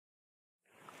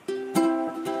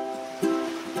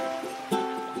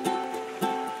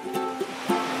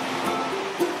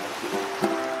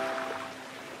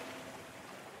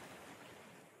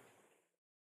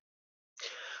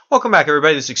Welcome back,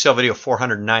 everybody. This is Excel video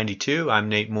 492. I'm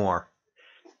Nate Moore.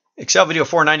 Excel video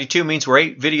 492 means we're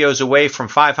 8 videos away from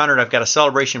 500. I've got a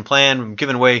celebration plan. I'm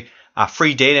giving away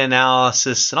free data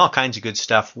analysis and all kinds of good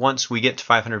stuff once we get to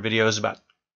 500 videos about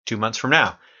 2 months from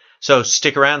now. So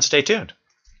stick around, stay tuned.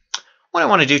 What I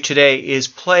want to do today is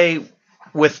play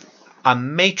with a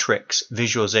matrix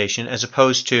visualization as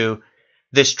opposed to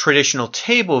this traditional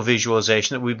table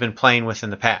visualization that we've been playing with in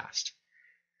the past.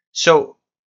 So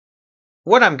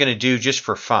what I'm going to do just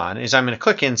for fun is I'm going to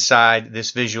click inside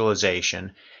this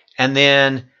visualization, and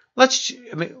then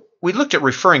we looked at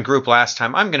referring group last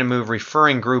time. I'm going to move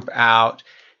referring group out,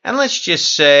 and let's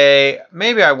just say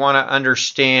maybe I want to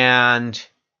understand,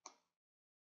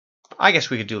 I guess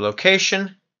we could do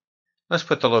location. Let's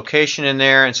put the location in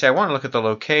there and say I want to look at the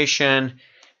location,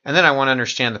 and then I want to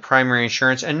understand the primary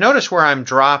insurance. And notice where I'm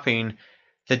dropping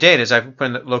the data is I've put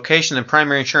in the location and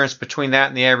primary insurance between that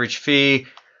and the average fee.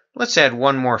 Let's add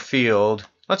one more field.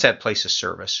 Let's add place of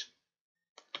service.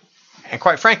 And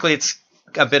quite frankly, it's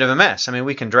a bit of a mess. I mean,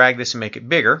 we can drag this and make it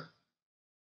bigger.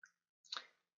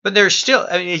 But there's still,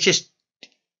 it's just,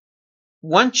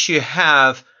 once you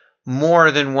have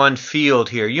more than one field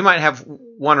here, you might have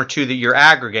one or two that you're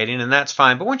aggregating, and that's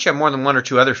fine. But once you have more than one or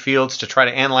two other fields to try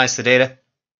to analyze the data,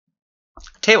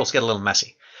 tables get a little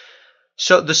messy.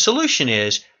 So the solution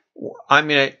is I'm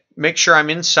going to make sure I'm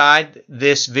inside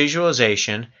this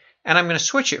visualization, and I'm going to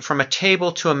switch it from a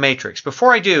table to a matrix.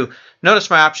 Before I do,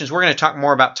 notice my options. We're going to talk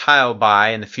more about tile by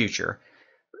in the future.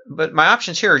 But my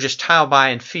options here are just tile by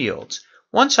and fields.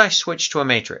 Once I switch to a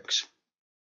matrix,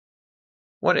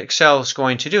 what Excel is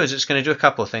going to do is it's going to do a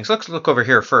couple of things. Let's look over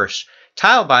here first.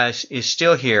 Tile by is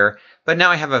still here, but now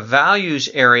I have a values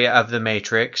area of the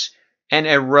matrix and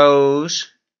a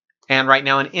rows and right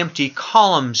now an empty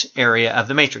columns area of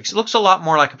the matrix. It looks a lot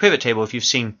more like a pivot table. If you've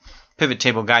seen Pivot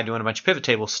Table Guide doing a bunch of pivot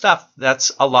table stuff,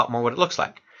 that's a lot more what it looks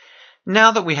like.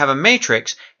 Now that we have a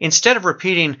matrix, instead of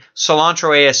repeating Cilantro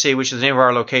ASC, which is the name of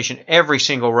our location, every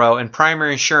single row, and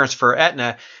primary insurance for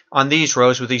Aetna on these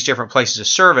rows with these different places of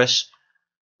service,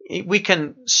 we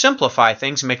can simplify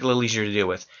things and make it a little easier to deal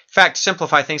with. In fact,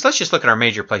 simplify things, let's just look at our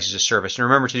major places of service. And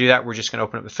remember, to do that, we're just going to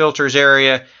open up the filters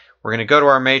area. We're going to go to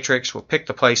our matrix. We'll pick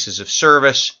the places of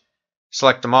service,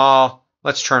 select them all.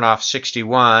 Let's turn off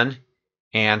 61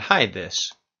 and hide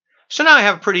this. So now I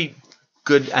have a pretty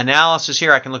good analysis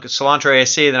here. I can look at Cilantro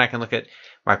ASC, then I can look at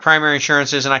my primary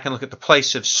insurances, and I can look at the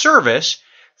place of service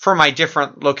for my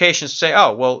different locations to say,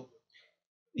 oh, well,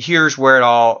 here's where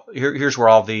all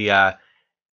the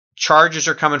charges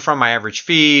are coming from, my average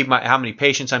fee, how many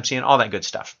patients I'm seeing, all that good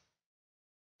stuff.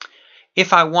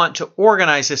 If I want to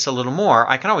organize this a little more,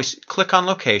 I can always click on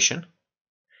location,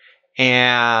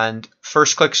 and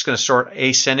first click is going to sort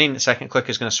ascending, the second click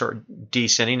is going to sort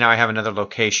descending. Now I have another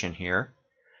location here.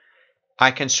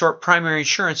 I can sort primary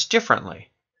insurance differently.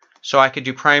 So I could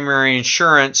do primary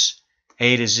insurance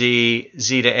A to Z,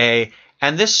 Z to A,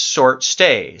 and this sort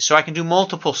stays. So I can do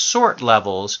multiple sort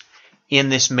levels in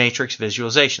this matrix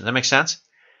visualization. Does that make sense?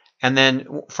 And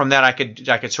then from that I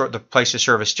could sort the place of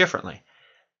service differently.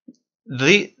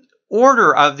 The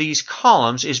order of these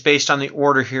columns is based on the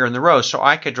order here in the rows. So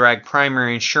I could drag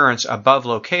primary insurance above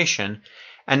location,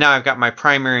 and now I've got my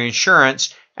primary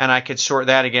insurance, and I could sort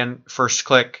that again. First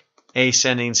click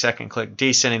ascending, second click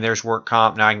descending. There's work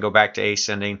comp. Now I can go back to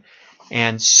ascending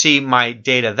and see my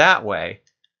data that way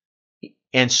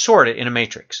and sort it in a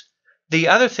matrix. The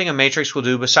other thing a matrix will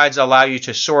do, besides allow you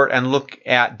to sort and look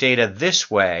at data this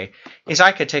way, is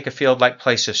I could take a field like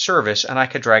place of service and I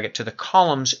could drag it to the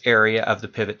columns area of the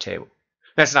pivot table.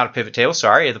 That's not a pivot table,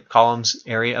 sorry, the columns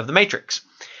area of the matrix.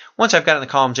 Once I've got it in the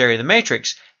columns area of the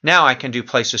matrix, now I can do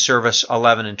place of service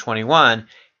 11 and 21,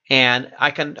 and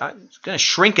I'm going to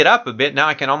shrink it up a bit. Now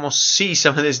I can almost see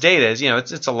some of this data.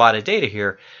 It's a lot of data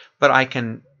here, but I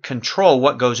can control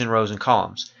what goes in rows and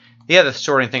columns. The other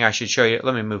sorting thing I should show you,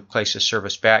 let me move place of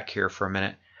service back here for a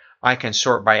minute. I can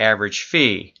sort by average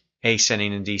fee,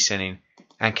 ascending and descending,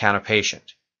 and count a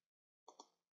patient.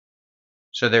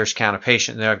 So there's count a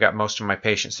patient. There I've got most of my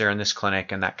patients there in this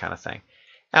clinic and that kind of thing.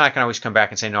 And I can always come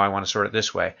back and say, no, I want to sort it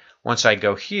this way. Once I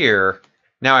go here,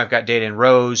 now I've got data in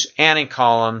rows and in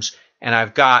columns, and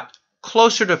I've got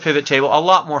closer to a pivot table, a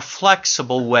lot more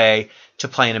flexible way to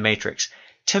play in a matrix.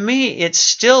 To me, it's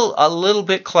still a little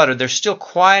bit cluttered. There's still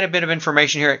quite a bit of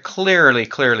information here. It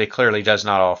clearly does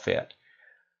not all fit.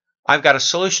 I've got a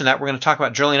solution that we're going to talk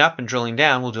about drilling up and drilling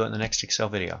down. We'll do it in the next Excel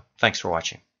video. Thanks for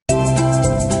watching.